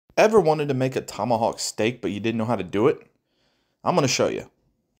Ever wanted to make a tomahawk steak but you didn't know how to do it? I'm going to show you.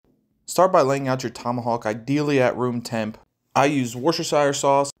 Start by laying out your tomahawk, ideally at room temp. I use Worcestershire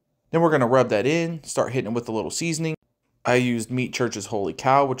sauce. Then we're going to rub that in, start hitting it with a little seasoning. I used Meat Church's Holy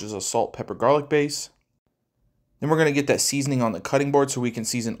Cow, which is a salt, pepper, garlic base. Then we're going to get that seasoning on the cutting board so we can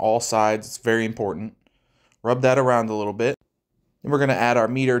season all sides. It's very important. Rub that around a little bit. Then we're going to add our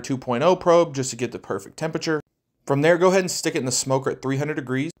Meter 2.0 probe just to get the perfect temperature. From there, go ahead and stick it in the smoker at 300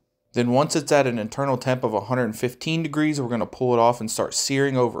 degrees. Then once it's at an internal temp of 115 degrees, we're going to pull it off and start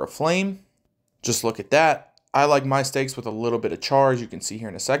searing over a flame. Just look at that. I like my steaks with a little bit of char, as you can see here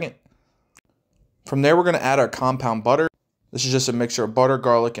in a second. From there, we're going to add our compound butter. This is just a mixture of butter,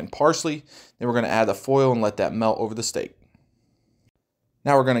 garlic, and parsley. Then we're going to add the foil and let that melt over the steak.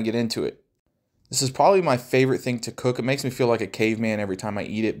 Now we're going to get into it. This is probably my favorite thing to cook. It makes me feel like a caveman every time I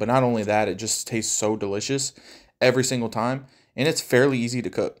eat it. But not only that, it just tastes so delicious every single time. And it's fairly easy to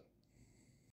cook.